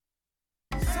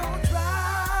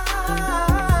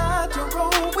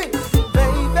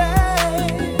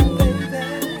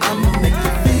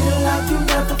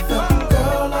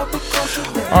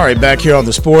All right, back here on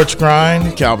the Sports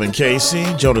Grind, Calvin Casey,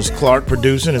 Jonas Clark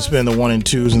producing. It's been the 1 and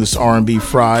 2s in this R&B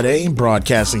Friday,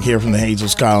 broadcasting here from the Hazel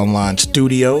Sky Online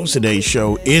studios. Today's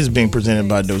show is being presented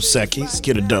by Dos Equis.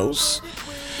 Get a dose.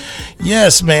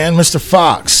 Yes, man, Mr.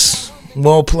 Fox.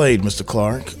 Well played, Mr.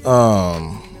 Clark.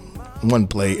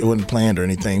 It wasn't planned or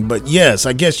anything, but yes,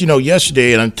 I guess,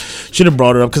 yesterday, and I should have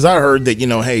brought it up because I heard that,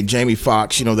 hey, Jamie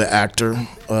Foxx, the actor,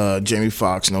 Jamie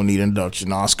Foxx, no need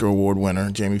introduction, Oscar Award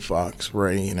winner, Jamie Foxx,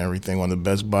 Ray and everything, one of the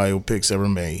best biopics ever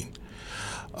made.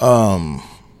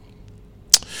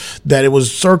 That it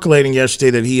was circulating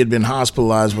yesterday that he had been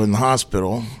hospitalized in the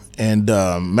hospital. And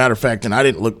matter of fact, and I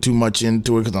didn't look too much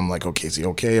into it because I'm like, okay, is he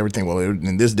okay? Everything, well,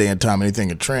 in this day and time, anything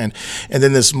can trend. And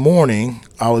then this morning,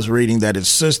 I was reading that his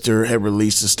sister had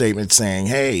released a statement saying,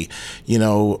 hey,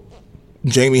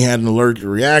 Jamie had an allergic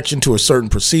reaction to a certain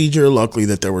procedure. Luckily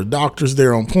that there were doctors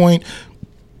there on point,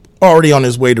 already on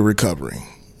his way to recovery.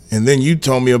 And then you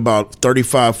told me about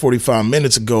 45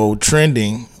 minutes ago,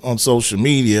 trending on social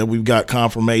media, we've got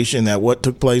confirmation that what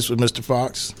took place with Mr.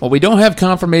 Fox? Well, we don't have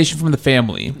confirmation from the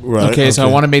family. Right. Okay, so I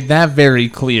want to make that very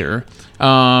clear.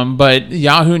 But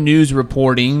Yahoo News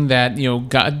reporting that,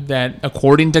 that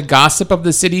according to Gossip of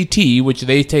the City T, which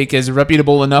they take as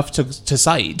reputable enough to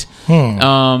cite,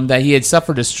 that he had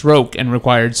suffered a stroke and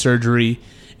required surgery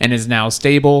and is now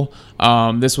stable.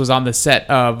 This was on the set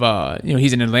of,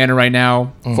 he's in Atlanta right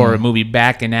now for a movie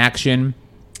Back in Action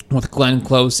with Glenn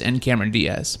Close and Cameron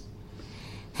Diaz.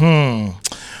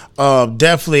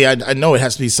 Definitely, I know it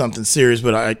has to be something serious,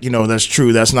 but that's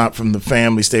true. That's not from the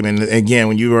family statement. Again,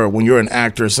 when you're an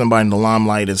actor, somebody in the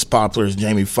limelight as popular as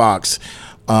Jamie Foxx,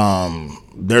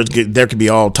 there could be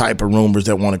all type of rumors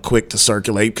that want to quick to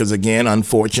circulate because, again,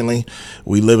 unfortunately,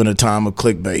 we live in a time of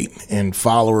clickbait and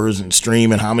followers and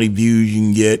stream and how many views you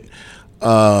can get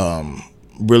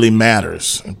really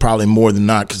matters, and probably more than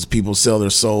not because people sell their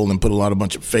soul and put a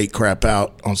bunch of fake crap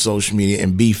out on social media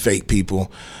and be fake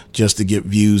people just to get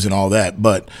views and all that.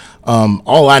 But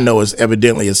all I know is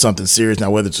evidently it's something serious.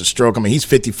 Now, whether it's a stroke, I mean, he's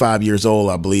 55 years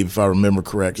old, I believe, if I remember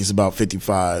correct. He's about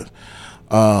 55.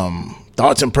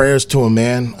 Thoughts and prayers to him,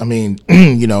 man. I mean,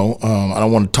 I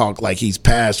don't want to talk like he's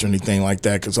passed or anything like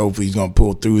that because hopefully he's going to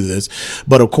pull through this.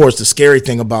 But, of course, the scary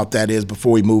thing about that is,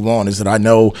 before we move on, is that I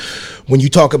know when you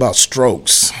talk about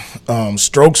strokes,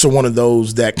 strokes are one of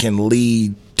those that can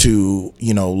lead to,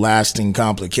 lasting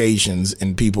complications,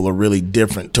 and people are really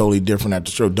different, totally different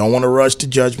after stroke. Don't want to rush to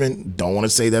judgment. Don't want to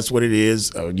say that's what it is.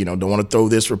 Don't want to throw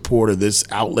this report or this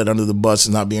outlet under the bus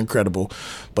as not being credible,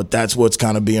 but that's what's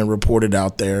kind of being reported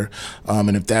out there.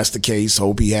 And if that's the case,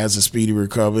 hope he has a speedy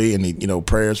recovery and,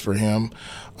 prayers for him.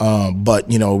 But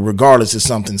regardless, it's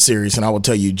something serious. And I will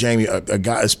tell you, Jamie, a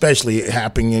guy, especially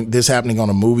happening on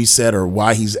a movie set or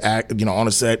why he's on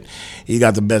a set, he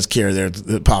got the best care there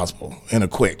possible and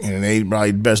and they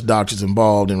probably best doctors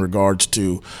involved in regards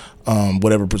to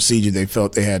whatever procedure they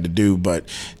felt they had to do. But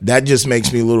that just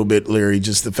makes me a little bit leery,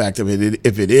 just the fact of it,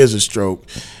 if it is a stroke,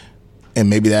 and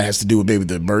maybe that has to do with maybe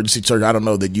the emergency surgery. I don't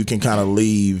know, that you can kind of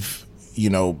leave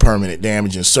permanent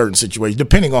damage in certain situations,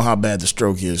 depending on how bad the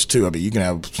stroke is, too. I mean, you can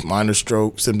have minor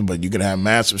stroke symptoms, but you can have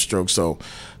massive stroke. So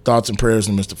thoughts and prayers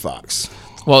to Mr. Fox.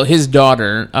 Well, his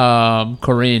daughter,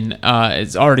 Corinne,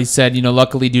 has already said,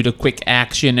 luckily due to quick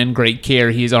action and great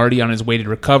care, he is already on his way to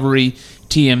recovery.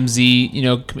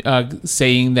 TMZ,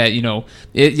 saying that,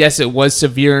 yes, it was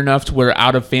severe enough to where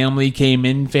out of family came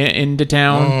into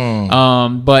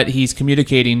town, but he's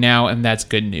communicating now, and that's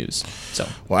good news. So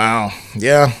wow,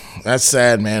 yeah, that's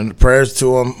sad, man. Prayers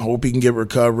to him. Hope he can get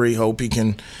recovery. Hope he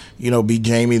can, be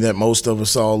Jamie that most of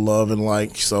us all love and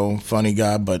like. So funny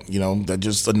guy, but that's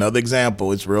just another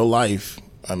example. It's real life.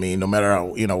 I mean, no matter how,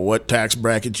 what tax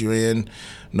bracket you're in,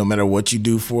 no matter what you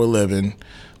do for a living,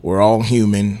 we're all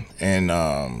human, and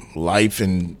life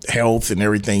and health and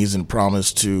everything isn't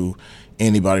promised to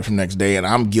anybody from next day. And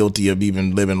I'm guilty of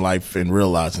even living life and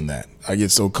realizing that. I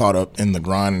get so caught up in the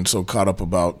grind and so caught up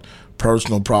about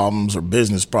personal problems or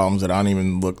business problems that I don't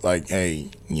even look like, hey,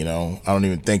 I don't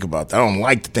even think about that. I don't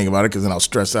like to think about it because then I'll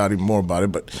stress out even more about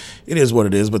it, but it is what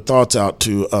it is. But thoughts out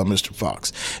to Mr.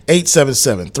 Fox.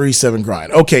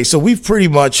 877-37-GRIND. Okay, so we've pretty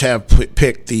much have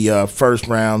picked the first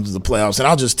rounds of the playoffs, and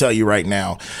I'll just tell you right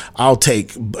now,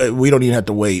 we don't even have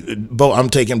to wait. I'm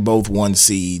taking both 1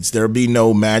 seeds. There'll be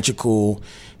no magical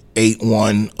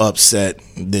 8-1 upset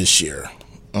this year.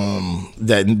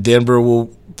 That Denver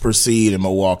will proceed and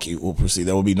Milwaukee will proceed.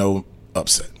 There will be no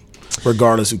upset,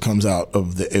 regardless who comes out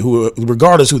of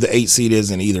regardless who the 8 seed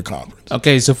is in either conference.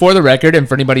 Okay, so for the record, and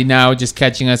for anybody now just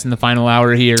catching us in the final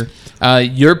hour here,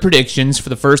 your predictions for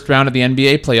the first round of the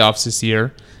NBA playoffs this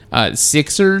year: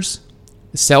 Sixers,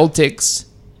 Celtics,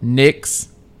 Knicks,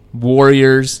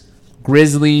 Warriors,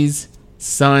 Grizzlies,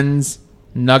 Suns,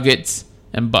 Nuggets,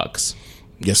 and Bucks.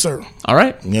 Yes, sir. All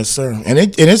right. Yes, sir. And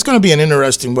it's going to be an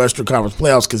interesting Western Conference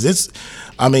playoffs because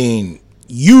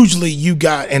usually you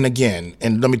got, and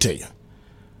let me tell you,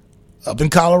 up in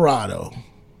Colorado,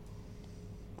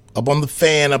 up on the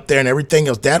fan up there and everything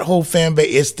else, that whole fan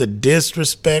base, it's the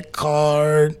disrespect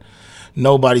card.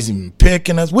 Nobody's even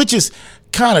picking us, which is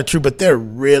kind of true, but they're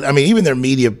real. Even their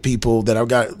media people that I've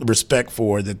got respect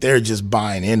for, that they're just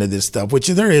buying into this stuff, which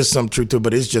there is some truth to it,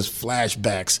 but it's just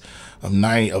flashbacks of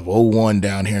 01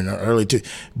 down here in the early two.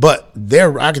 But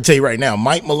I can tell you right now,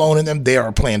 Mike Malone and them, they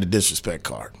are playing the disrespect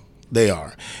card. They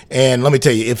are. And let me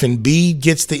tell you, if Embiid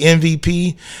gets the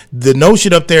MVP, the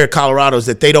notion up there at Colorado is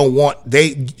that they don't want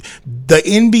the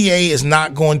NBA is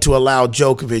not going to allow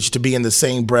Djokovic to be in the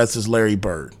same breath as Larry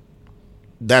Bird.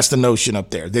 That's the notion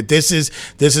up there. That this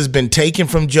has been taken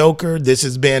from Joker. This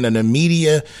has been an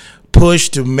immediate push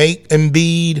to make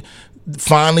Embiid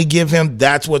finally give him.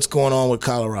 That's what's going on with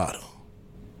Colorado.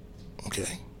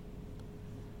 Okay.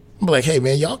 I'm like, hey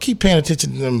man, y'all keep paying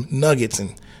attention to them Nuggets,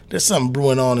 and there's something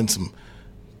brewing on in some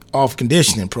off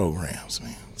conditioning programs,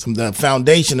 man. The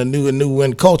foundation, a new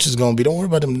win culture is going to be. Don't worry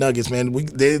about them Nuggets, man.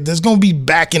 There's going to be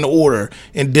back in order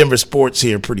in Denver sports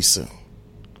here pretty soon.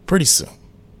 Pretty soon.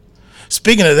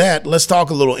 Speaking of that, let's talk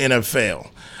a little NFL.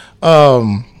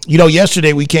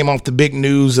 Yesterday we came off the big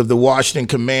news of the Washington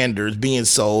Commanders being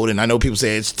sold, and I know people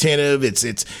say it's tentative,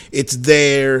 it's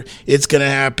there, it's going to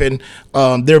happen.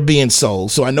 They're being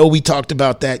sold. So I know we talked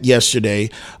about that yesterday,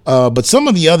 but some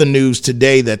of the other news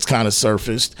today that's kind of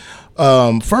surfaced.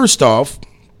 First off,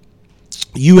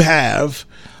 you have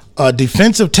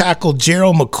defensive tackle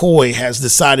Gerald McCoy has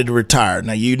decided to retire.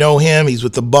 Now, you know him. He's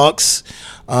with the Bucks.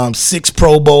 6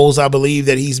 Pro Bowls, I believe,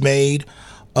 that he's made.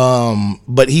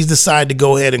 But he's decided to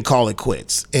go ahead and call it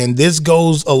quits. And this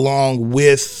goes along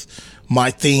with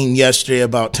my theme yesterday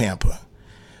about Tampa.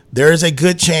 There is a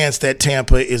good chance that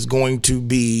Tampa is going to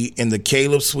be in the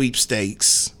Caleb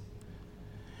sweepstakes.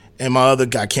 And my other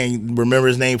guy, I can't remember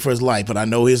his name for his life, but I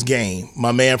know his game.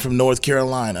 My man from North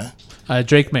Carolina.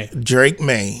 Drake May.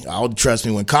 Trust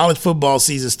me, when college football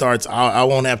season starts, I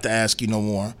won't have to ask you no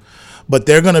more. But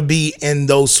they're going to be in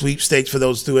those sweepstakes for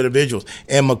those 2 individuals.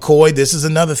 And McCoy, this is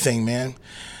another thing, man.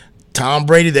 Tom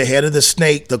Brady, the head of the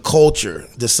snake, the culture,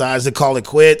 decides to call it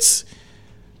quits.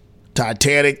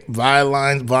 Titanic,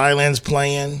 violins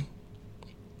playing,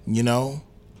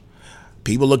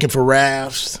 people looking for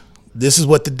rafts. This is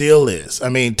what the deal is.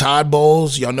 Todd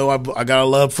Bowles, y'all know I got a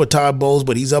love for Todd Bowles,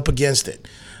 but he's up against it.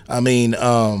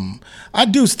 I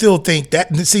do still think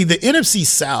that, see, the NFC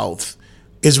South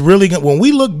is really good. When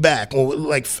we look back, I'm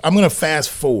going to fast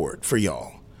forward for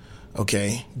y'all,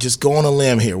 okay? Just go on a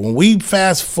limb here. When we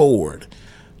fast forward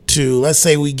to, let's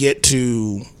say we get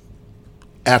to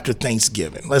after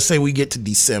Thanksgiving. Let's say we get to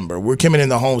December. We're coming in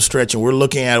the home stretch, and we're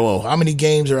looking at, how many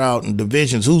games are out in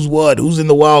divisions? Who's in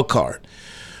the wild card?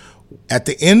 At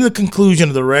the end of the conclusion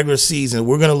of the regular season,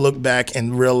 we're going to look back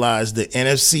and realize the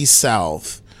NFC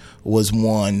South was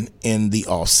won in the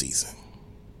offseason.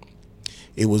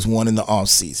 It was won in the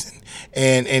offseason.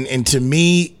 And to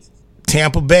me,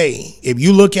 Tampa Bay, if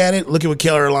you look at what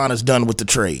Carolina's done with the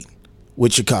trade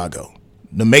with Chicago.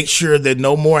 To make sure that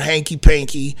no more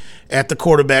hanky-panky at the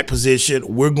quarterback position,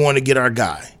 we're going to get our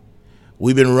guy.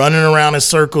 We've been running around in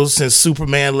circles since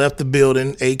Superman left the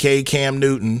building, a.k.a. Cam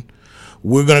Newton.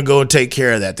 We're going to go and take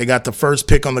care of that. They got the first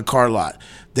pick on the car lot.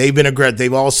 They've been aggressive.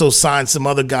 They've also signed some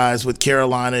other guys with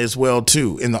Carolina as well,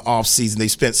 too, in the offseason. They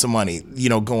spent some money,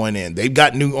 going in. They've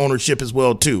got new ownership as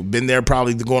well, too. Been there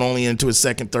probably going only into his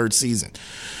second, third season.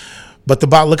 But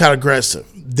look how aggressive.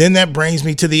 Then that brings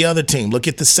me to the other team. Look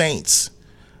at the Saints.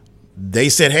 They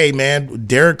said, hey, man,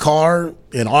 Derek Carr,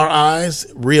 in our eyes,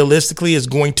 realistically is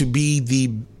going to be the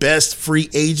best free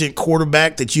agent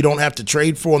quarterback that you don't have to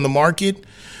trade for on the market.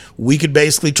 We could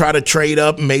basically try to trade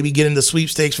up and maybe get in the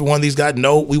sweepstakes for one of these guys.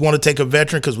 No, we want to take a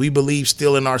veteran because we believe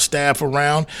still in our staff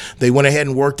around. They went ahead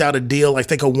and worked out a deal, I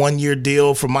think a 1-year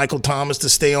deal for Michael Thomas to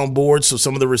stay on board. So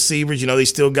some of the receivers, they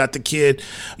still got the kid,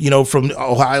 from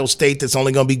Ohio State that's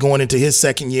only going to be going into his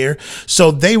second year.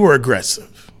 So they were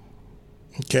aggressive.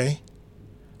 Okay.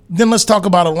 Then let's talk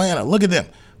about Atlanta. Look at them.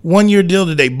 1-year deal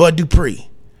today, Bud Dupree.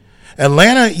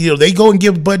 Atlanta, they go and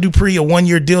give Bud Dupree a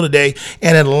 1-year deal today,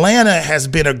 and Atlanta has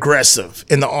been aggressive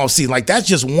in the offseason. That's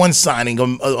just one signing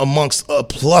amongst a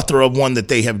plethora of one that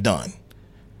they have done.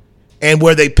 And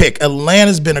where they pick,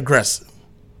 Atlanta's been aggressive.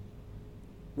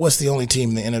 What's the only team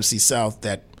in the NFC South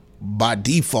that by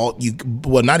default,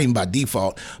 not even by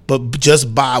default, but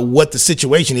just by what the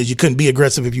situation is, you couldn't be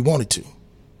aggressive if you wanted to?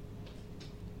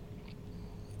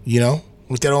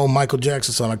 With that old Michael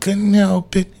Jackson song, I couldn't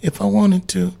help it if I wanted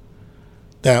to.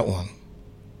 That one.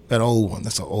 That old one.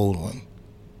 That's an old one.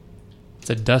 It's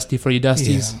a dusty for you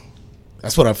dusties. Yeah.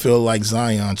 That's what I feel like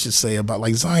Zion should say about,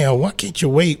 like, Zion, why can't you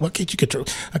wait? Why can't you control?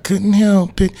 I couldn't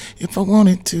help it if I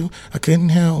wanted to. I couldn't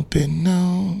help it,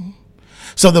 no.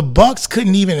 So the Bucks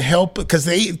couldn't even help it because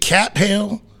they cap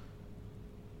hell.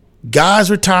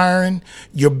 Guys retiring.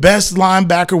 Your best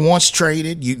linebacker once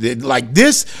traded. You like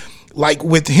this, like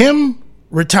with him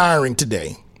retiring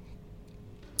today.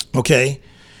 Okay.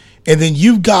 And then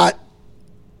you've got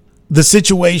the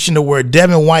situation to where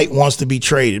Devin White wants to be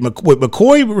traded. With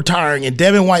McCoy retiring and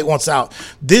Devin White wants out,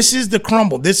 this is the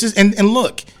crumble. This is and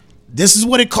look, this is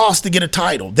what it costs to get a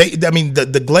title. The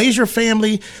Glazer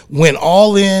family went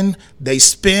all in. They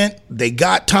spent. They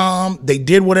got Tom. They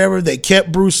did whatever. They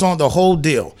kept Bruce on the whole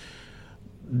deal.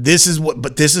 This is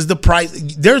the price.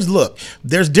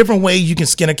 There's different ways you can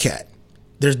skin a cat.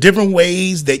 There's different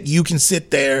ways that you can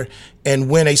sit there and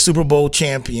win a Super Bowl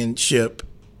championship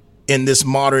in this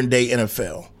modern day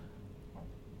NFL.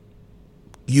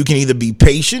 You can either be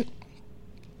patient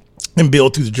and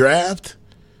build through the draft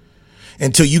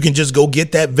until you can just go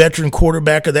get that veteran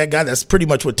quarterback or that guy. That's pretty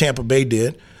much what Tampa Bay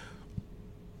did.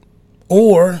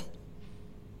 Or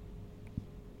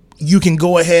you can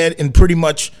go ahead and pretty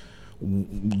much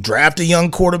draft a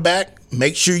young quarterback.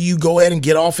 Make sure you go ahead and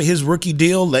get off of his rookie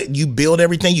deal. Let you build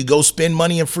everything. You go spend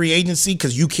money in free agency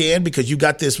because you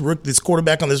got this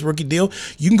quarterback on this rookie deal.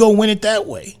 You can go win it that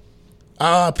way.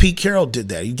 Pete Carroll did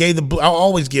that. I'll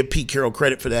always give Pete Carroll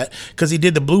credit for that because he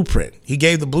did the blueprint. He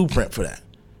gave the blueprint for that.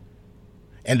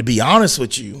 And to be honest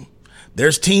with you,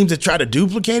 there's teams that try to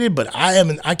duplicate it, but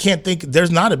I can't think.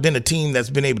 There's not been a team that's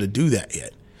been able to do that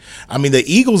yet. I mean, the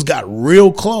Eagles got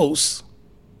real close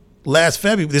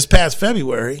this past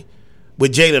February.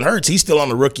 With Jalen Hurts, he's still on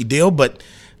the rookie deal, but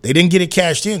they didn't get it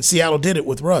cashed in. Seattle did it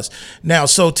with Russ. Now,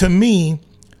 so to me,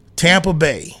 Tampa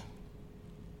Bay,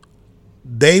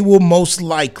 they will most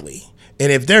likely,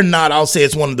 and if they're not, I'll say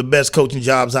it's one of the best coaching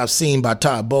jobs I've seen by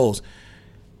Todd Bowles.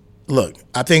 Look,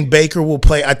 I think Baker will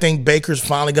play. I think Baker's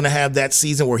finally going to have that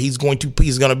season where he's going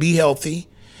to be healthy.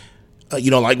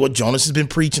 Like what Jonas has been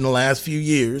preaching the last few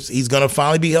years. He's going to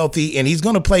finally be healthy, and he's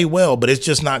going to play well, but it's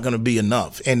just not going to be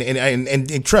enough.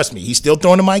 And trust me, he's still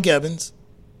throwing to Mike Evans.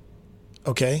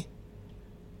 Okay?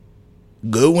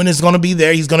 Goodwin is going to be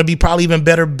there. He's going to be probably even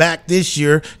better back this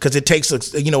year because it takes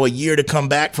a year to come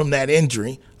back from that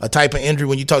injury, a type of injury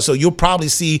when you talk. So you'll probably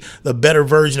see the better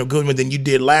version of Goodwin than you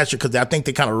did last year because I think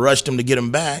they kind of rushed him to get him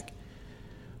back.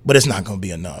 But it's not going to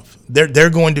be enough. They're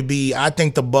going to be. I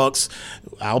think the Bucks.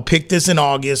 I'll pick this in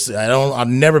August. I'll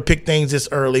never pick things this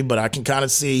early, but I can kind of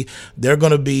see they're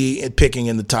going to be picking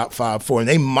in the top 5-4, and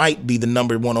they might be the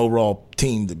number 1 overall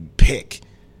team to pick.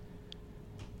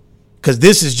 Because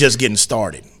this is just getting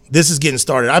started.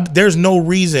 There's no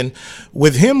reason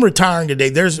with him retiring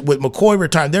today. With McCoy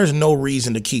retiring, there's no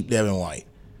reason to keep Devin White.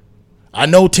 I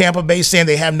know Tampa Bay saying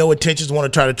they have no intentions,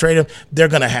 want to try to trade him. They're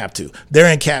going to have to. They're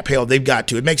in cap hell. They've got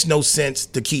to. It makes no sense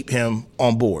to keep him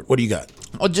on board. What do you got?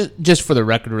 Well, just for the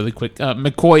record, really quick,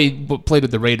 McCoy played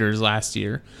with the Raiders last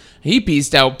year. He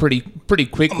pieced out pretty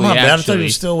quickly. My bad. Actually, I thought he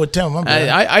was still with Tampa.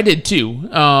 I did too.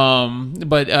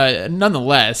 But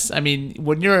nonetheless, I mean,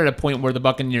 when you're at a point where the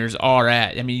Buccaneers are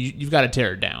at, I mean, you've got to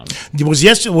tear it down.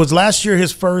 Was last year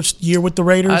his first year with the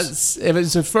Raiders? It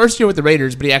was his first year with the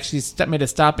Raiders, but he actually made a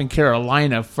stop in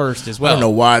Carolina first as well. I don't know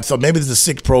why. I thought maybe it's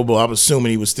the 6th Pro Bowl. I was assuming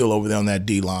he was still over there on that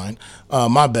D line.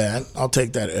 My bad. I'll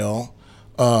take that L.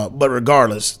 But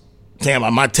regardless.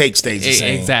 Tampa, my take stays the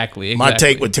same. Exactly. My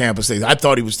take with Tampa stays. I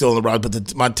thought he was still in the roster,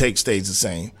 but my take stays the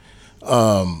same.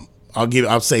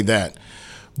 I'll say that.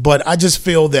 But I just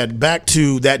feel that back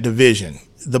to that division,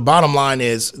 the bottom line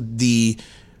is the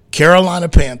Carolina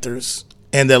Panthers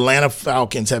and the Atlanta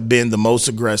Falcons have been the most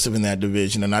aggressive in that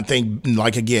division. And I think,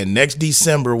 next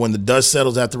December when the dust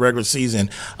settles after the regular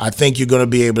season, I think you're going to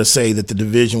be able to say that the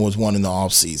division was won in the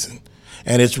offseason.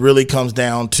 And it really comes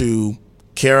down to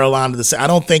Carolina. I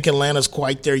don't think Atlanta's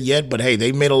quite there yet, but hey,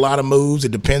 they've made a lot of moves.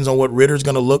 It depends on what Ritter's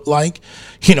going to look like.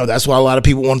 That's why a lot of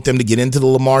people want them to get into the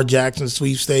Lamar Jackson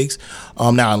sweepstakes.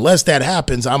 Now, unless that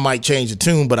happens, I might change the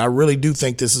tune, but I really do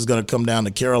think this is going to come down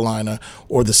to Carolina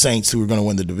or the Saints who are going to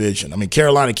win the division. I mean,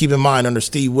 Carolina, keep in mind, under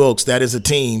Steve Wilkes, that is a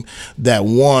team that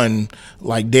won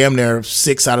damn near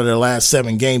 6 out of their last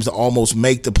 7 games to almost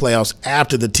make the playoffs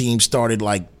after the team started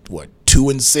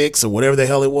 2-6 or whatever the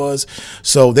hell it was.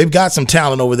 So they've got some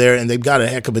talent over there, and they've got a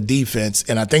heck of a defense,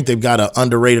 and I think they've got an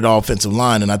underrated offensive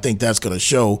line, and I think that's going to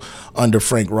show under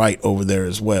Frank Wright over there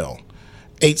as well.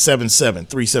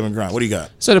 877-37 Grind. What do you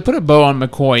got? So to put a bow on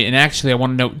McCoy, and actually I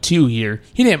want to note too here,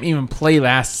 he didn't even play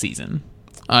last season.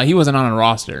 He wasn't on a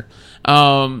roster.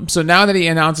 So now that he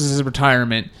announces his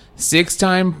retirement,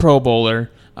 6-time Pro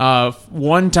Bowler,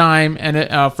 1-time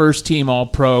and first team All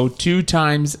Pro, 2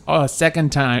 times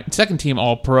second team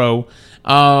All Pro.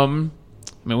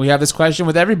 We have this question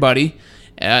with everybody: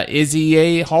 is he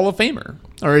a Hall of Famer,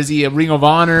 or is he a Ring of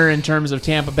Honor in terms of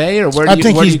Tampa Bay, or where do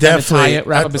you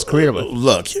wrap up his career with?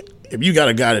 Look, if you got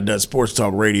a guy that does sports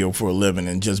talk radio for a living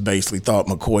and just basically thought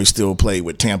McCoy still played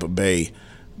with Tampa Bay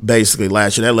basically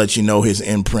last year, that lets you know his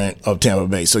imprint of Tampa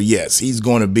Bay. So yes, he's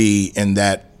going to be in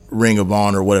that Ring of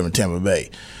Honor or whatever in Tampa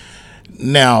Bay.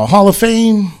 Now, Hall of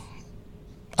Fame,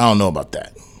 I don't know about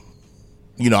that.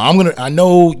 I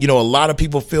know, a lot of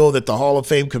people feel that the Hall of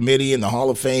Fame committee and the Hall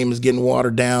of Fame is getting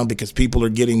watered down because people are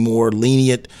getting more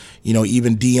lenient.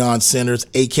 Even Deion Sanders,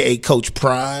 a.k.a. Coach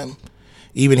Prime,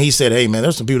 even he said, hey, man,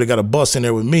 there's some people that got a bus in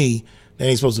there with me. They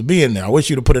ain't supposed to be in there. I wish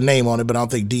you'd have put a name on it, but I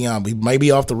don't think Deion, he may be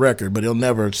off the record, but he'll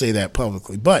never say that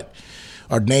publicly.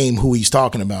 Or name who he's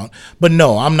talking about. But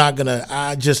no, I'm not going to,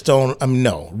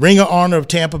 no. Ring of Honor of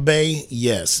Tampa Bay,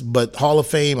 yes. But Hall of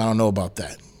Fame, I don't know about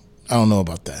that.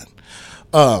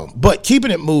 But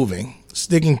keeping it moving,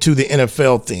 sticking to the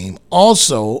NFL theme.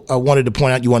 Also, I wanted to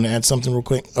point out, you want to add something real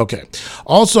quick? Okay.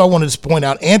 Also, I wanted to point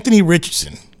out Anthony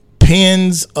Richardson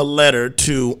pens a letter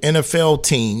to NFL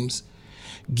teams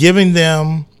giving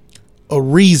them a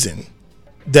reason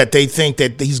that they think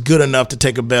that he's good enough to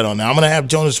take a bet on. Now, I'm going to have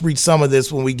Jonas read some of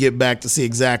this when we get back to see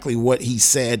exactly what he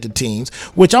said to teams,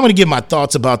 which I'm going to give my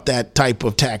thoughts about that type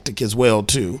of tactic as well,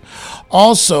 too.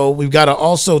 Also, we've got to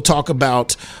also talk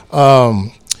about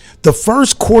the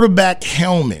first quarterback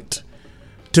helmet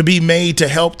to be made to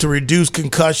help to reduce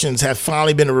concussions have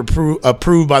finally been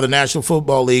approved by the National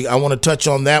Football League. I want to touch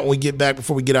on that when we get back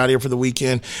before we get out of here for the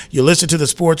weekend. You listen to the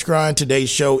Sports Grind. Today's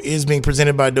show is being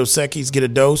presented by Dos Equis. Get a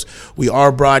dose. We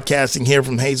are broadcasting here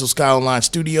from Hazel Sky Online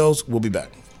Studios. We'll be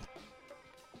back.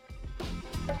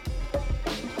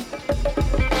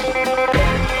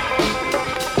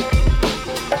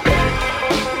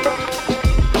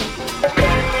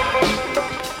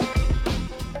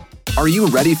 Are you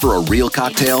ready for a real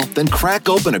cocktail? Then crack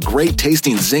open a great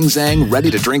tasting Zing Zang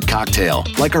ready to drink cocktail,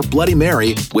 like our Bloody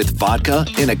Mary with vodka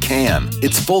in a can.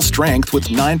 It's full strength with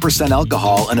 9%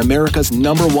 alcohol and America's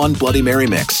 #1 Bloody Mary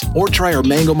mix. Or try our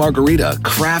Mango Margarita,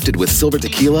 crafted with silver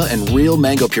tequila and real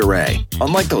mango puree.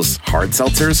 Unlike those hard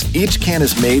seltzers, each can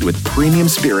is made with premium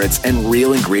spirits and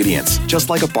real ingredients, just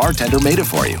like a bartender made it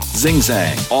for you. Zing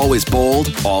Zang, always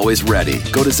bold, always ready.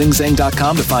 Go to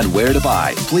zingzang.com to find where to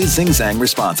buy. Please Zing Zang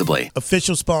responsibly.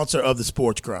 Official sponsor of the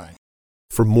Sports Grind.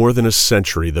 For more than a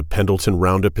century, the Pendleton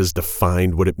Roundup has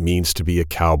defined what it means to be a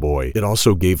cowboy. It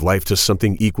also gave life to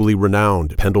something equally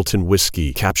renowned, Pendleton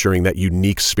whiskey, capturing that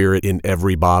unique spirit in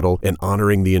every bottle and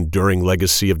honoring the enduring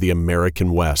legacy of the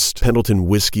American West. Pendleton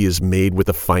whiskey is made with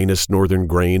the finest northern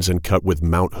grains and cut with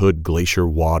Mount Hood Glacier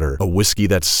water, a whiskey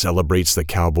that celebrates the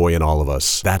cowboy in all of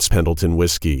us. That's Pendleton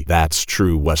whiskey. That's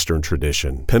true Western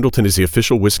tradition. Pendleton is the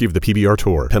official whiskey of the PBR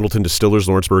Tour. Pendleton Distillers,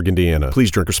 Lawrenceburg, Indiana.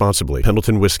 Please drink responsibly.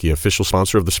 Pendleton whiskey, official sponsor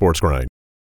of the Sports Grind.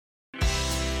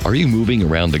 Are you moving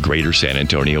around the greater San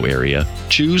Antonio area?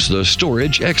 Choose the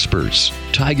storage experts,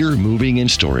 Tiger Moving and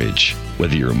Storage.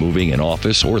 Whether you're moving an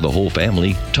office or the whole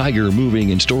family, Tiger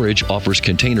Moving and Storage offers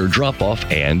container drop-off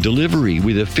and delivery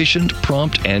with efficient,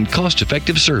 prompt, and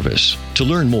cost-effective service. To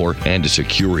learn more and to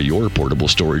secure your portable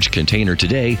storage container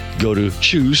today, go to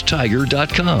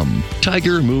ChooseTiger.com.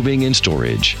 Tiger Moving and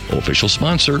Storage, official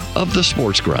sponsor of the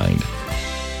Sports Grind.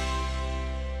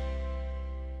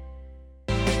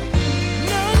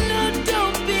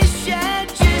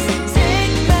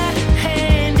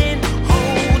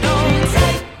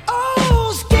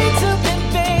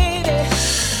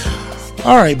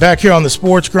 All right, back here on the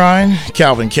Sports Grind,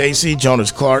 Calvin Casey,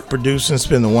 Jonas Clark producing,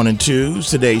 spin the 1 and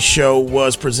 2s. Today's show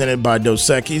was presented by Dos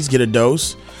Equis. Get a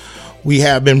dose. We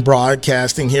have been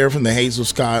broadcasting here from the Hazel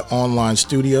Sky Online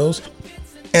Studios.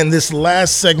 And this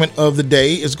last segment of the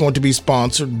day is going to be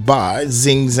sponsored by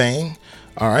Zing Zang.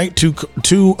 All right, two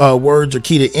words are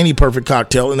key to any perfect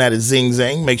cocktail, and that is Zing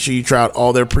Zang. Make sure you try out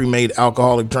all their pre-made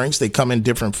alcoholic drinks. They come in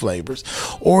different flavors.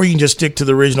 Or you can just stick to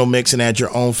the original mix and add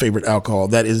your own favorite alcohol.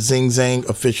 That is Zing Zang,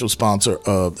 official sponsor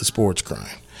of the Sports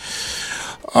Grind.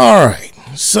 All right,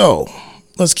 so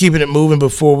let's keep it moving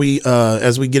before we,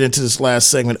 as we get into this last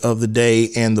segment of the day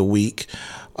and the week.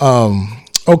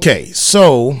 Okay,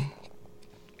 so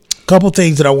a couple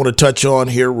things that I want to touch on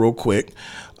here real quick.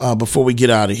 Before we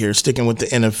get out of here, sticking with the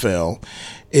NFL,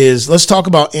 is let's talk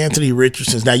about Anthony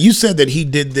Richardson. Now, you said that he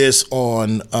did this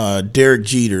on Derek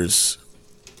Jeter's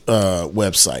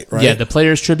website, right? Yeah, the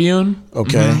Players Tribune.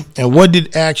 Okay. Mm-hmm. And what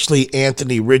did actually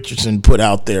Anthony Richardson put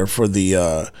out there for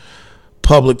the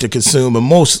public to consume, and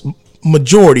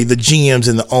majority, the GMs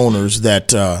and the owners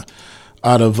that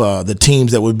out of the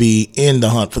teams that would be in the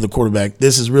hunt for the quarterback,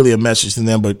 this is really a message to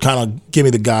them, but kind of give me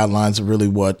the guidelines of really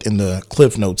what in the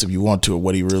cliff notes, if you want to, or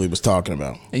what he really was talking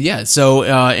about. Yeah, so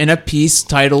in a piece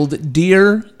titled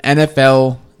Dear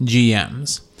NFL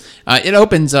GMs, it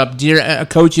opens up, Dear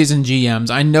coaches and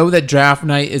GMs, I know that draft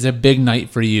night is a big night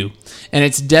for you, and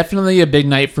it's definitely a big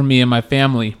night for me and my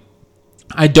family.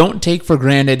 I don't take for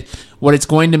granted what it's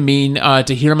going to mean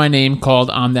to hear my name called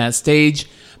on that stage.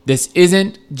 This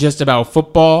isn't just about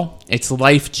football, it's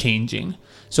life-changing.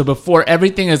 So before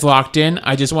everything is locked in,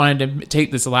 I just wanted to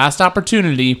take this last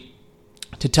opportunity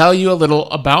to tell you a little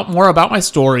more about my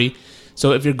story.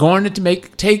 So if you're going to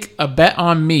take a bet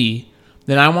on me,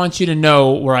 then I want you to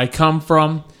know where I come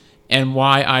from and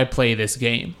why I play this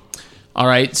game. All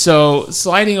right, so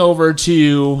sliding over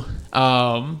to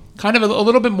kind of a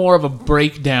little bit more of a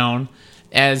breakdown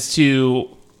as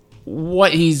to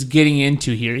what he's getting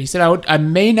into here. He said, I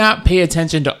may not pay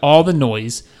attention to all the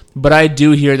noise, but I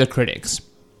do hear the critics.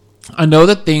 I know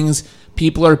the things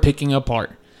people are picking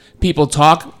apart. People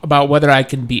talk about whether I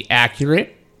can be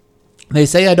accurate. They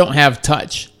say I don't have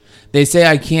touch. They say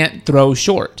I can't throw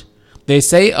short. They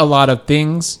say a lot of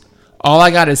things. All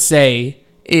I got to say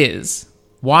is,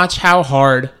 watch how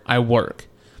hard I work.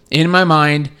 In my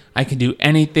mind, I can do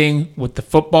anything with the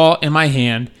football in my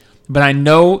hand, but I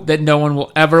know that no one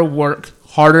will ever work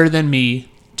harder than me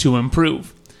to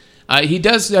improve. I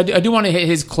do want to hit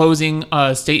his closing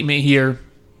statement here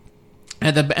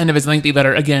at the end of his lengthy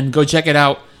letter. Again, go check it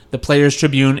out, the Players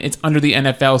Tribune. It's under the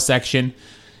NFL section.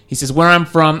 He says, where I'm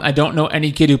from, I don't know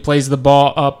any kid who plays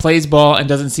ball and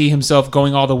doesn't see himself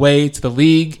going all the way to the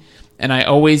league, and I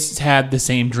always had the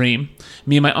same dream.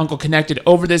 Me and my uncle connected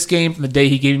over this game from the day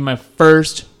he gave me my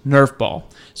first Nerf ball.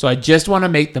 So I just want to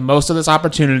make the most of this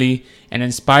opportunity and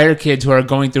inspire kids who are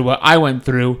going through what I went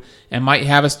through and might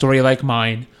have a story like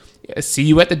mine. See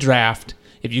you at the draft.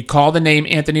 If you call the name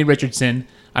Anthony Richardson,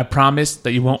 I promise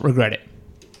that you won't regret it.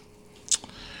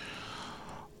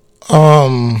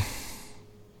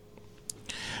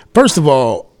 First of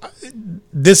all,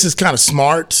 this is kind of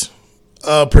smart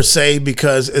per se,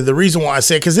 because the reason why I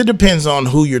say it, because it depends on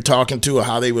who you're talking to or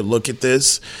how they would look at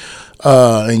this.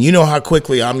 And you know how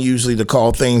quickly I'm usually to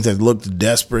call things that look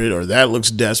desperate or that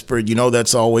looks desperate. You know,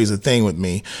 that's always a thing with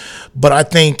me. But I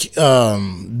think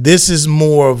this is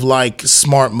more of like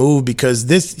smart move, because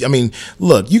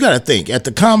look, you got to think at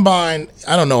the combine,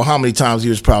 I don't know how many times he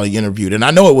was probably interviewed. And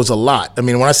I know it was a lot. I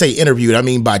mean, when I say interviewed, I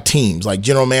mean by teams like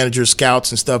general managers,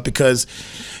 scouts and stuff, because,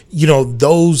 you know,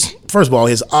 first of all,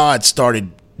 his odds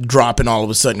started dropping all of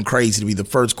a sudden crazy to be the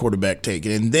first quarterback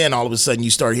taken. And then all of a sudden you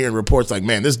start hearing reports like,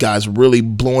 man, this guy's really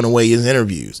blowing away his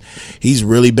interviews. He's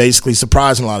really basically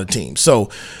surprising a lot of teams. So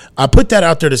I put that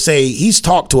out there to say he's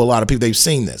talked to a lot of people. They've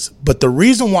seen this. But the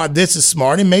reason why this is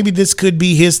smart, and maybe this could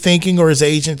be his thinking or his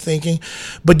agent thinking,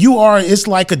 but it's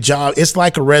like a job. It's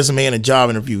like a resume and a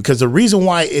job interview, because the reason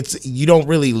why you don't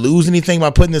really lose anything by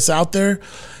putting this out there,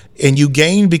 and you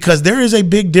gain, because there is a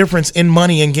big difference in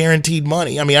money and guaranteed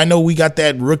money. I mean, I know we got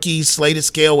that rookie slated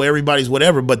scale where everybody's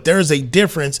whatever, but there is a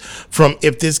difference from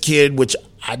if this kid, which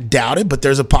I doubt it, but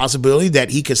there's a possibility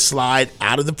that he could slide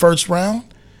out of the first round.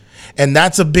 And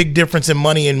that's a big difference in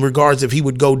money in regards if he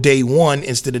would go day one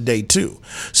instead of day two.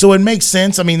 So it makes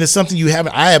sense. I mean, there's something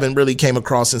I haven't really came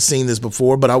across and seen this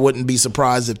before, but I wouldn't be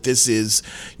surprised if this is,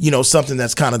 you know, something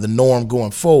that's kind of the norm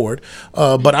going forward.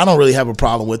 But I don't really have a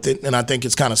problem with it. And I think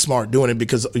it's kind of smart doing it,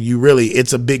 because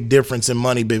it's a big difference in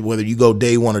money, whether you go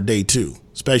day one or day two,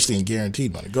 especially in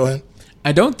guaranteed money. Go ahead.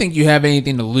 I don't think you have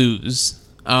anything to lose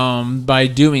by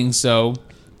doing so,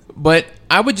 but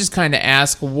I would just kind of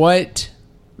ask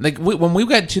when we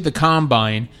got to the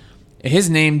combine,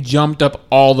 his name jumped up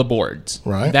all the boards.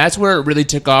 Right. That's where it really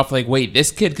took off. Like, wait,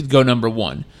 this kid could go number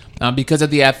one because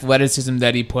of the athleticism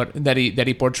that he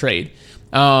portrayed.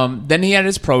 Then he had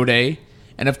his pro day,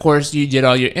 and of course, you did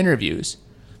all your interviews.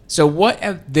 So, what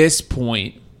at this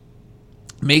point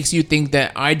makes you think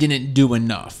that I didn't do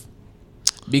enough?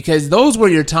 Because those were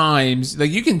your times. Like,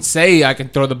 you can say I can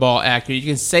throw the ball accurate. You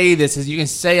can say you can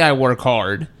say I work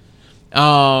hard.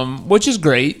 Which is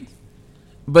great,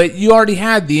 but you already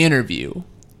had the interview.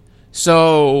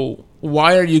 So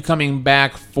why are you coming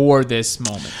back for this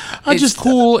moment? It's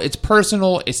cool, it's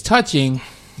personal, it's touching,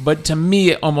 but to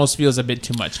me, it almost feels a bit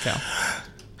too much, Cal.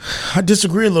 I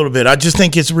disagree a little bit. I just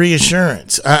think it's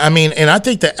reassurance. I mean, and I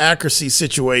think the accuracy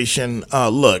situation,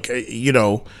 look, you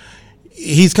know,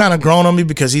 he's kind of grown on me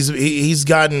because he's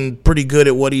gotten pretty good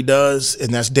at what he does,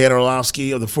 and that's Dan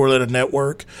Orlovsky of the Four Letter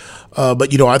Network.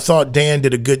 But, I thought Dan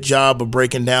did a good job of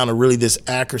breaking down this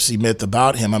accuracy myth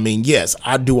about him. I mean, yes,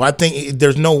 I do. I think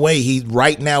there's no way he,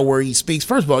 right now where he speaks,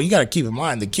 first of all, you got to keep in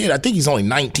mind, the kid, I think he's only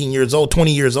 19 years old,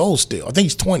 20 years old still. I think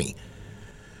he's 20.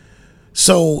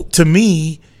 So, to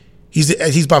me,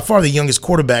 he's by far the youngest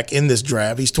quarterback in this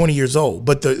draft. He's 20 years old.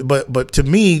 But to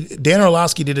me, Dan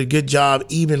Orlovsky did a good job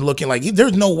even looking like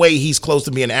there's no way he's close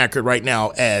to being accurate right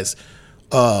now as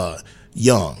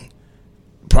Young.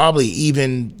 Probably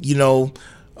even,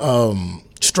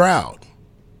 Stroud.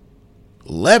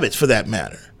 Levitt, for that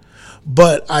matter.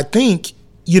 But I think,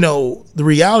 the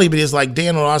reality of it is, like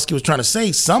Dan Orlovsky was trying to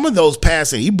say, some of those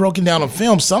passing, he broke it down on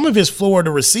film, some of his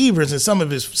Florida receivers and some of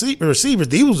his receivers,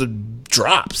 these were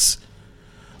drops.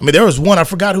 I mean, there was one, I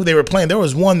forgot who they were playing. There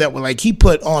was one that he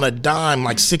put on a dime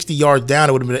 60 yards down.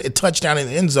 It would have been a touchdown in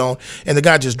the end zone, and the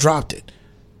guy just dropped it.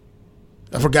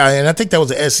 I forgot, and I think that was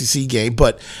an SEC game.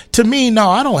 But to me, no,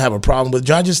 I don't have a problem with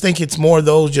John. I just think it's more of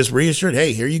those just reassured,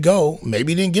 hey, here you go.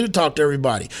 Maybe he didn't get to talk to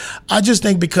everybody. I just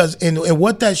think because, and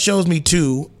what that shows me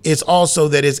too, is also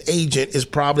that his agent is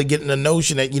probably getting the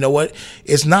notion that,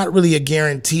 it's not really a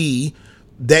guarantee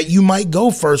that you might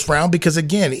go first round because,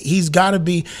 again, it is going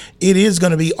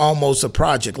to be almost a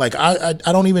project. Like, I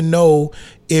don't even know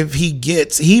if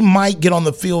he might get on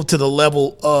the field to the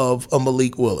level of a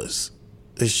Malik Willis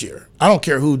this year. I don't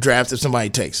care who drafts if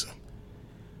somebody takes him.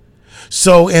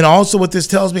 So, and also what this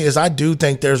tells me is I do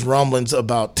think there's rumblings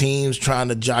about teams trying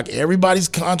to jockey. Everybody's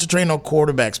concentrating on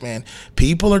quarterbacks, man.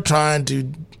 People are trying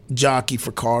to jockey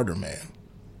for Carter, man.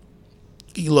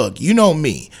 Look, you know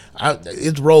me.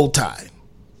 It's Roll Tide,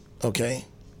 okay?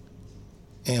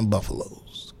 And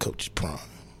Buffaloes, Coach Prime.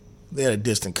 They're a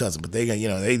distant cousin, but they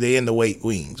in the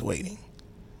wings waiting.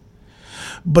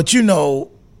 But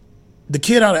the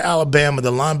kid out of Alabama,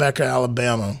 the linebacker out of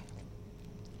Alabama,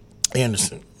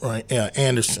 Anderson, right? Yeah,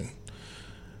 Anderson.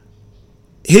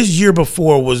 His year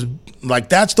before was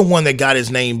that's the one that got his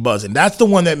name buzzing. That's the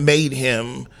one that made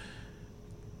him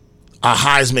a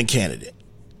Heisman candidate.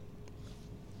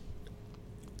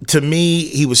 To me,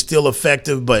 he was still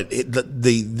effective, but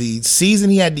the season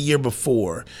he had the year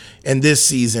before and this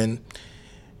season,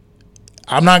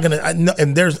 I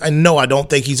don't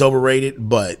think he's overrated,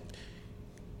 but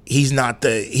he's not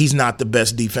the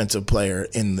best defensive player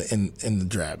in the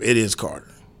draft. It is Carter.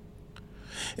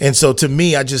 And so to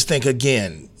me, I just think,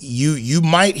 again, you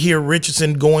might hear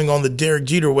Richardson going on the Derek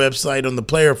Jeter website on the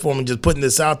player forum and just putting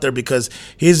this out there because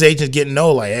his agent's getting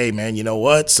hey, man, you know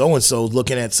what? So-and-so's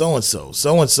looking at so-and-so.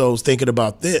 So-and-so's thinking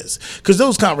about this. Because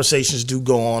those conversations do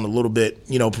go on a little bit,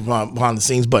 behind the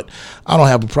scenes, but I don't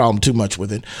have a problem too much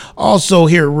with it. Also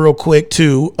here real quick,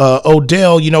 too,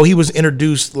 Odell, he was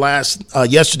introduced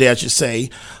yesterday, I should say,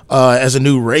 as a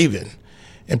new Raven.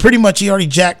 And pretty much he already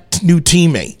jacked new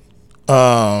teammate.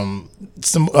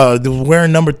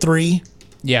 Wearing number 3.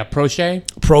 Yeah,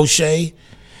 Prochet.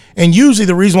 And usually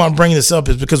the reason why I'm bringing this up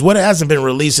is because what hasn't been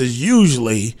released is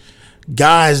usually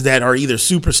guys that are either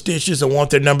superstitious or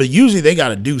want their number. Usually they got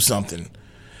to do something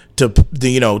to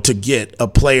get a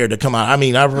player to come out. I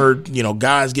mean, I've heard,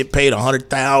 guys get paid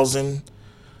 $100,000,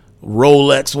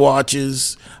 Rolex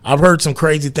watches. I've heard some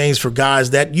crazy things for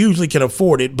guys that usually can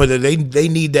afford it, but they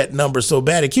need that number so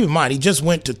bad. And keep in mind, he just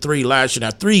went to 3 last year. Now,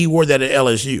 3, he wore that at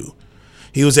LSU.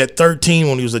 He was at 13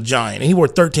 when he was a Giant. And he wore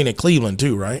 13 at Cleveland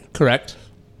too, right? Correct.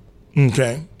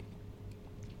 Okay.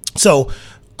 So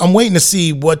I'm waiting to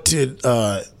see what did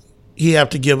he have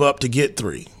to give up to get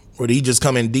 3. Or did he just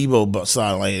come in Debo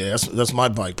side like, that's my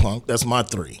bike, punk. That's my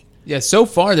 3. Yeah, so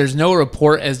far there's no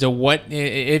report as to what,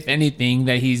 if anything,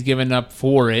 that he's given up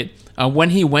for it.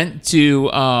 When he went to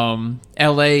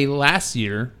L.A. last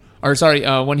year,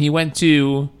 when he went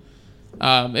to,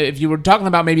 if you were talking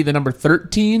about maybe the number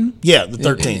 13. Yeah, the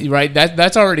 13. Right,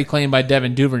 that's already claimed by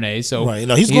Devin Duvernay, so right.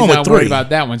 No, he's going with 3. Not worried about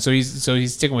that one, so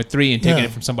he's sticking with 3 and taking it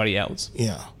from somebody else.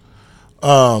 Yeah.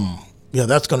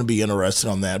 That's going to be interesting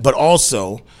on that. But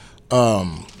also,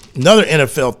 another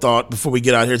NFL thought before we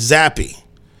get out here, Zappe.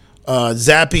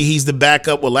 Zappe, he's the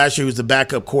backup. Well, last year he was the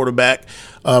backup quarterback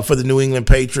for the New England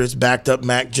Patriots, backed up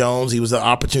Mac Jones. He was an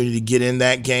opportunity to get in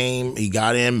that game. He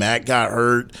got in. Mac got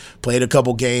hurt, played a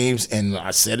couple games, and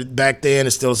I said it back then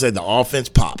and still said the offense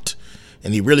popped,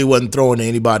 and he really wasn't throwing to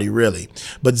anybody really.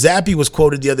 But Zappe was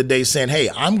quoted the other day saying, hey,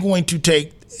 I'm going to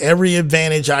take every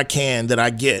advantage I can that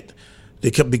I get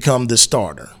to become the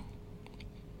starter.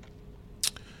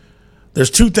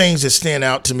 There's 2 things that stand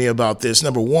out to me about this.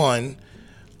 Number one,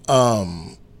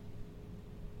 the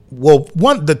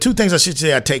 2 things I should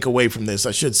say I take away from this,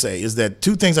 is that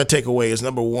 2 things I take away is,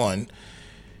 number one,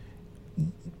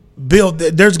 Bill,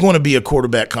 there's going to be a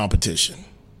quarterback competition.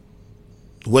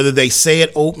 Whether they say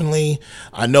it openly,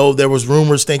 I know there was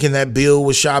rumors thinking that Bill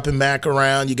was shopping Mac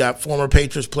around. You got former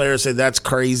Patriots players say that's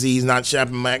crazy. He's not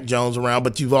shopping Mac Jones around.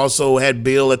 But you've also had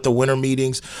Bill at the winter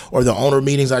meetings, or the owner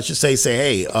meetings, I should say,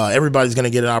 hey, everybody's going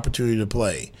to get an opportunity to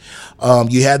play.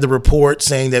 You had the report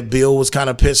saying that Bill was kind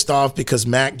of pissed off because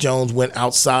Mac Jones went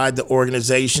outside the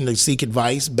organization to seek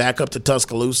advice back up to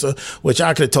Tuscaloosa, which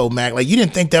I could have told Mac, like, you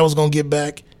didn't think that was going to get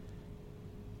back?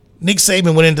 Nick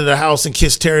Saban went into the house and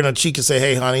kissed Terry on the cheek and said,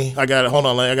 hey, honey, I got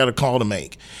a call to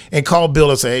make. And called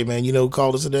Bill and said, hey, man, you know who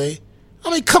called us today?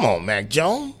 I mean, come on, Mac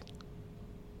Jones.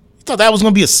 You thought that was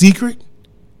going to be a secret?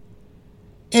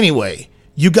 Anyway,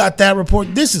 you got that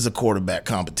report. This is a quarterback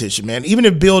competition, man. Even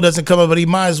if Bill doesn't come up, but he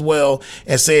might as well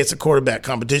and say it's a quarterback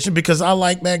competition, because I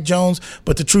like Mac Jones.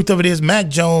 But the truth of it is, Mac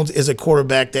Jones is a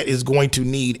quarterback that is going to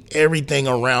need everything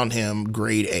around him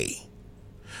grade A.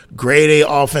 Grade A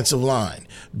offensive line,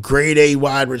 grade A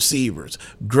wide receivers,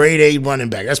 grade A running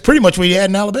back. That's pretty much what he had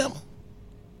in Alabama.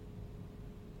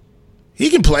 He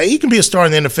can play. He can be a star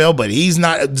in the NFL, but he's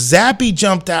not. Zappy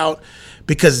jumped out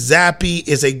because Zappy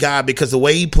is a guy, because the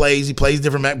way he plays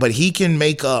different, but he can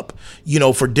make up,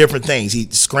 for different things. He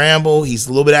scramble. He's a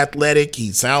little bit athletic.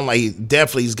 He sounds like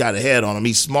he's got a head on him.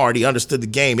 He's smart. He understood the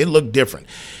game. It looked different.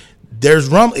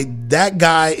 That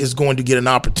guy is going to get an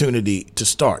opportunity to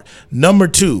start. Number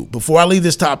two, before I leave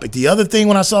this topic, the other thing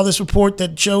when I saw this report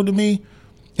that showed to me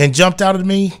and jumped out at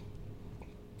me,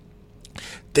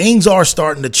 things are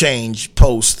starting to change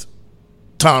post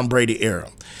Tom Brady era.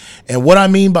 And what I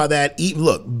mean by that,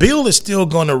 look, Bill is still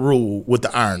going to rule with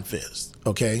the iron fist,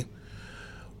 okay?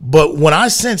 But when I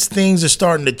sense things are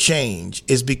starting to change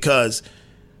is because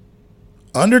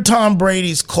under Tom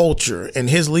Brady's culture and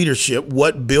his leadership,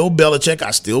 what Bill Belichick,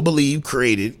 I still believe,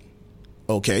 created,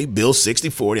 okay, Bill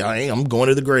 60-40, I'm going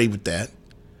to the grave with that.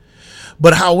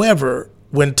 But however,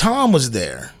 when Tom was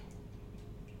there,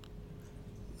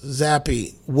 how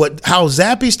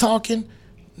Zappy's talking,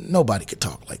 nobody could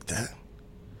talk like that.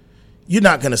 You're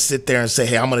not going to sit there and say,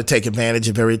 hey, I'm going to take advantage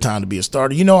of every time to be a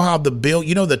starter. You know how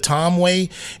the Tom way,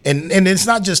 and it's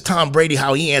not just Tom Brady,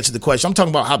 how he answered the question. I'm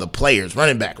talking about how the players,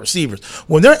 running back, receivers,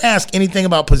 when they're asked anything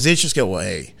about positions, go, well,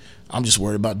 hey, I'm just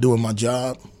worried about doing my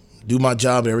job. Do my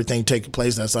job, and everything taking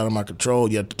place that's out of my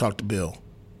control. You have to talk to Bill.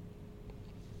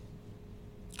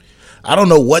 I don't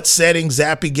know what setting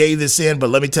Zappy gave this in, but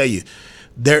let me tell you,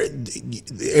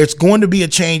 it's going to be a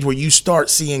change where you start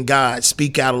seeing guys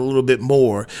speak out a little bit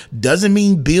more. Doesn't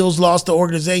mean Bill's lost the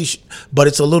organization, but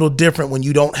it's a little different when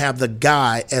you don't have the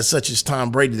guy as such as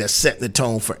Tom Brady that's setting the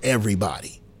tone for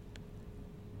everybody.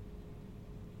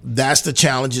 That's the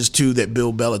challenges, too, that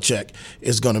Bill Belichick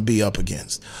is going to be up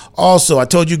against. Also, I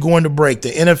told you going to break,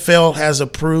 the NFL has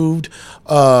approved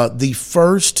the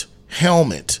first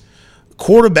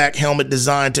quarterback helmet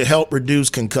designed to help reduce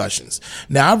concussions.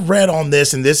 Now, I've read on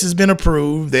this, and this has been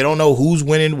approved. They don't know who's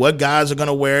winning, what guys are going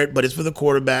to wear it, but it's for the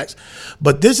quarterbacks.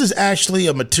 But this is actually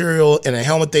a material and a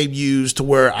helmet they've used to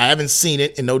where I haven't seen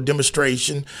it in no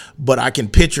demonstration, but I can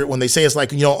picture it when they say it's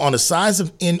like, on the size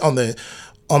of on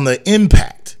the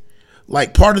impact.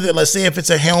 Like part of it, let's say if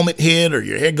it's a helmet hit or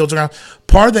your head goes around,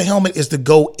 part of the helmet is to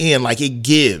go in, like it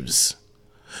gives.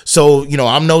 So,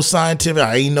 I'm no scientific,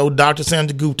 I ain't no Dr.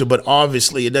 Sanjay Gupta, but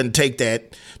obviously it doesn't take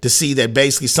that to see that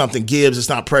basically something gives. It's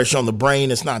not pressure on the brain.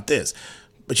 It's not this.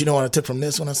 But you know what I took from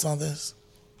this when I saw this?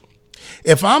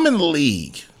 If I'm in the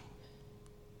league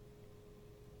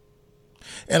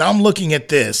and I'm looking at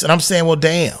this and I'm saying, well,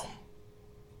 damn,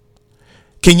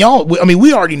 can y'all,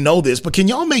 we already know this, but can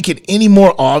y'all make it any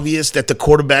more obvious that the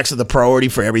quarterbacks are the priority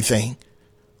for everything?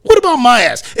 What about my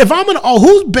ass? If I'm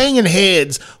who's banging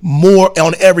heads more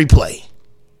on every play?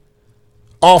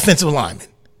 Offensive lineman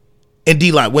and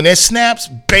D-line. When that snaps,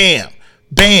 bam,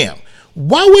 bam.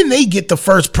 Why wouldn't they get the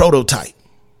first prototype?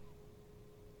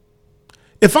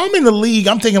 If I'm in the league,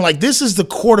 I'm thinking like this is the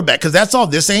quarterback, because that's all.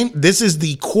 This is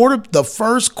the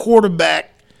first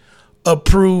quarterback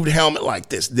approved helmet like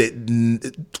this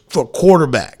for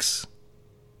quarterbacks.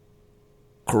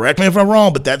 Correct me if I'm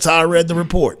wrong, but that's how I read the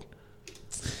report.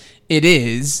 It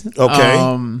is.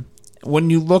 Okay. When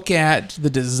you look at the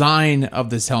design of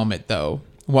this helmet, though,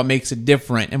 what makes it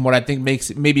different and what I think makes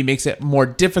it more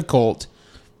difficult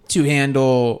to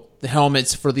handle the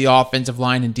helmets for the offensive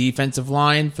line and defensive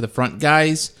line for the front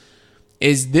guys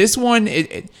is this one.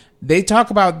 They talk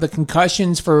about the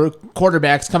concussions for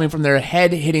quarterbacks coming from their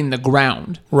head hitting the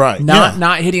ground, right?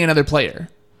 Not hitting another player.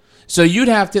 So you'd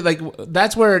have to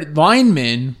that's where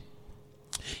linemen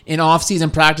in off-season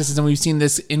practices, and we've seen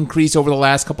this increase over the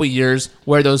last couple of years,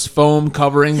 where those foam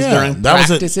coverings during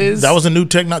practices. That was a new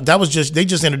technology. They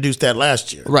just introduced that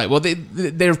last year. Right. Well,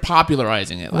 they're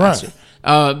popularizing it last year.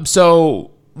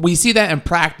 So we see that in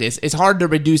practice. It's hard to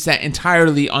reduce that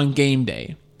entirely on game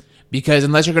day, because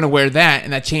unless you're going to wear that,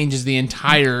 and that changes the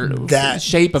entire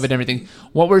shape of it and everything.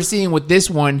 What we're seeing with this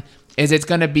one is it's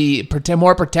going to be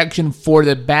more protection for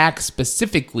the back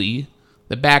specifically,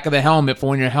 the back of the helmet,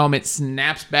 for when your helmet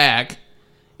snaps back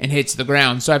and hits the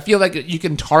ground. So I feel like you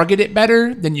can target it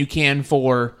better than you can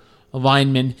for a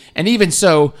lineman. And even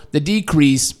so, the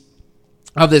decrease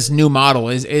of this new model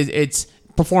it's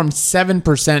performed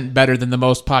 7% better than the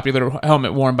most popular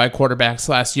helmet worn by quarterbacks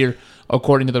last year,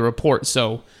 according to the report.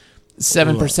 So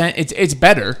 7%, it's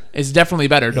better. It's definitely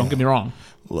better. Don't get me wrong.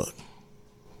 Look,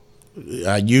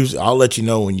 I'll let you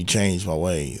know when you change my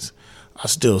ways. I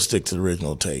still stick to the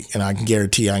original take, and I can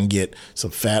guarantee I can get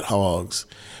some fat hogs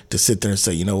to sit there and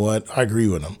say, you know what, I agree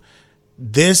with them.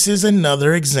 This is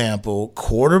another example.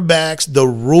 Quarterbacks, the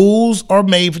rules are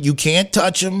made. You can't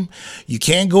touch them. You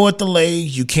can't go at the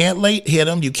legs. You can't late hit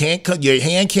them. You can't cut. Your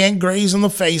hand can't graze on the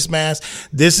face mask.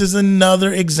 This is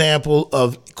another example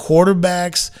of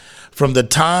quarterbacks. From the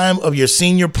time of your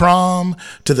senior prom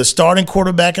to the starting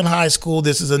quarterback in high school,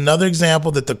 this is another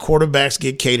example that the quarterbacks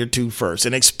get catered to first,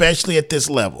 and especially at this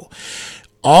level.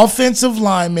 Offensive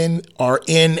linemen are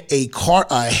in a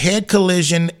head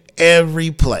collision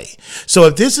every play. So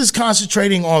if this is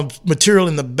concentrating on material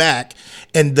in the back,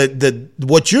 and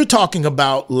what you're talking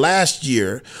about last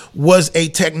year was a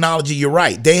technology, you're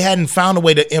right. They hadn't found a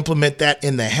way to implement that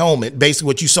in the helmet, basically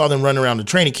what you saw them run around the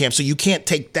training camp. So you can't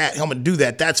take that helmet and do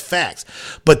that. That's facts.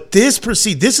 But this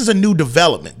is a new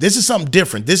development. This is something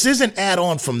different. This isn't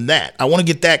add-on from that. I want to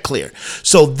get that clear.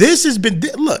 So this has been,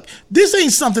 look, this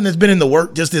ain't something that's been in the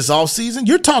work just this offseason.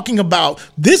 You're talking about,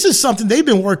 this is something they've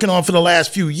been working on for the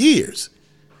last few years.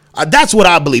 That's what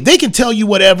I believe. They can tell you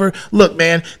whatever. Look,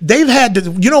 man, they've had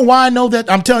to, you know why I know that?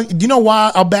 I'm telling you, you know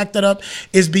why I'll back that up?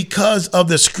 Is because of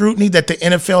the scrutiny that the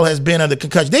NFL has been under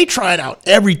concussion. They tried out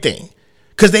everything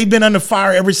because they've been under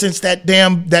fire ever since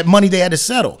that money they had to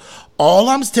settle. All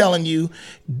I'm telling you,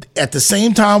 at the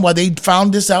same time, while they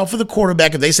found this out for the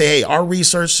quarterback, if they say, hey, our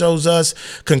research shows us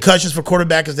concussions for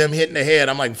quarterback is them hitting the head.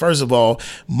 I'm like, first of all,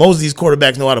 most of these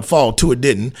quarterbacks know how to fall. Tua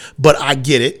didn't, but I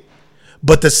get it.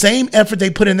 But the same effort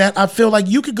they put in that, I feel like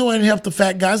you could go in and help the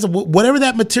fat guys. Whatever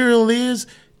that material is,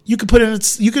 you could put in.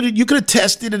 You could have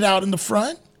tested it out in the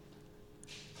front.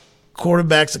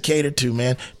 Quarterbacks are catered to,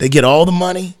 man. They get all the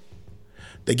money.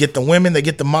 They get the women, they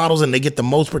get the models, and they get the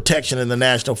most protection in the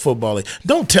National Football League.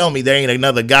 Don't tell me there ain't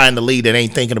another guy in the league that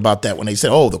ain't thinking about that when they say,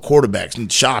 oh, the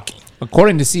quarterbacks. Shocking.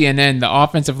 According to CNN, the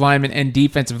offensive linemen and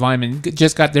defensive linemen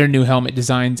just got their new helmet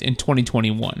designs in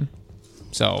 2021.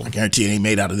 So I guarantee it ain't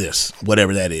made out of this,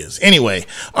 whatever that is. Anyway,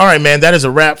 all right, man, that is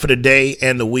a wrap for the day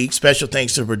and the week. Special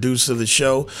thanks to the producer of the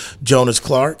show, Jonas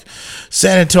Clark.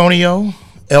 San Antonio,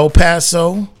 El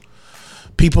Paso,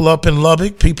 people up in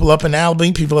Lubbock, people up in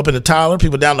Albany, people up in the Tyler,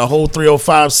 people down the whole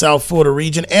 305 South Florida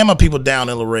region, and my people down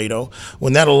in Laredo.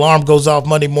 When that alarm goes off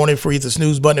Monday morning for you, the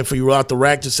snooze button, and for you out the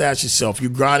rack, just ask yourself, you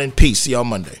grind in peace. See y'all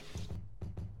Monday.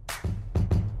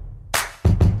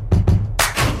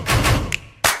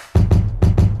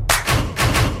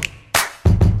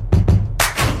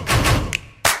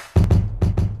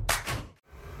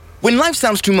 When life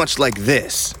sounds too much like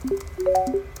this,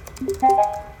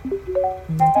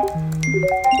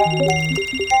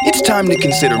 it's time to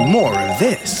consider more of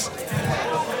this.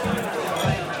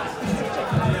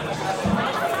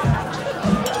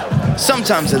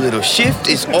 Sometimes a little shift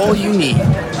is all you need.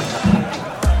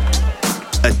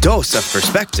 A dose of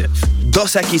perspective.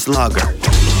 Dos Equis Lager.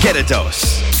 Get a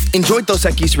dose. Enjoy Dos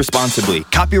Equis responsibly.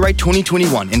 Copyright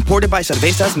 2021. Imported by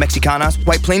Cervezas Mexicanas,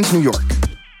 White Plains, New York.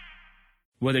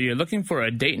 Whether you're looking for a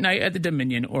date night at the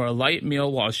Dominion or a light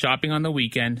meal while shopping on the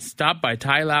weekend, stop by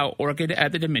Thai Lao Orchid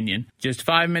at the Dominion. Just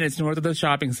 5 minutes north of the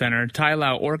shopping center, Thai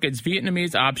Lao Orchid's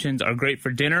Vietnamese options are great for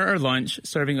dinner or lunch,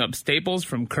 serving up staples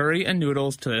from curry and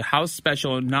noodles to the house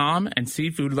special Nam and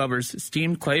seafood lovers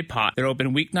steamed clay pot. They're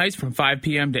open weeknights from 5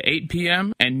 p.m. to 8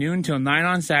 p.m. and noon till 9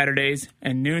 on Saturdays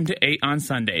and noon to 8 on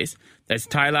Sundays. That's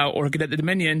Thai Lao Orchid at the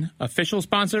Dominion, official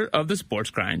sponsor of the Sports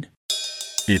Grind.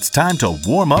 It's time to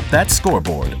warm up that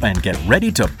scoreboard and get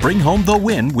ready to bring home the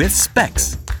win with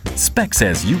Specs. Specs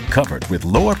has you covered with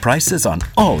lower prices on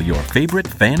all your favorite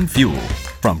fan fuel.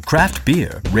 From craft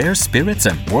beer, rare spirits,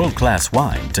 and world-class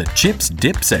wine to chips,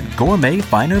 dips, and gourmet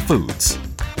finer foods.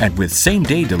 And with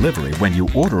same-day delivery when you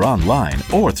order online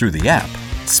or through the app,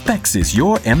 Specs is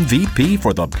your MVP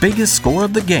for the biggest score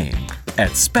of the game.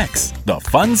 At Specs, the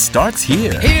fun starts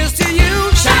here. Here's to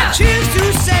you, Shout cheers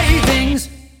to savings.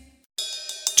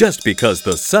 Just because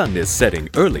the sun is setting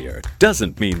earlier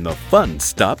doesn't mean the fun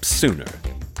stops sooner.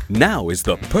 Now is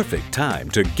the perfect time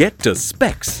to get to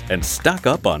Specs and stock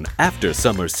up on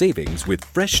after-summer savings with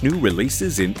fresh new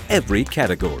releases in every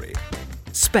category.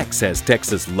 Specs has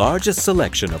Texas' largest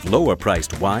selection of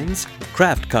lower-priced wines,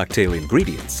 craft cocktail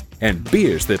ingredients, and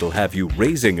beers that'll have you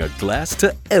raising a glass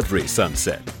to every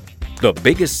sunset. The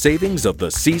biggest savings of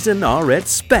the season are at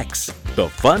Specs. The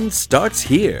fun starts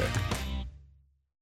here.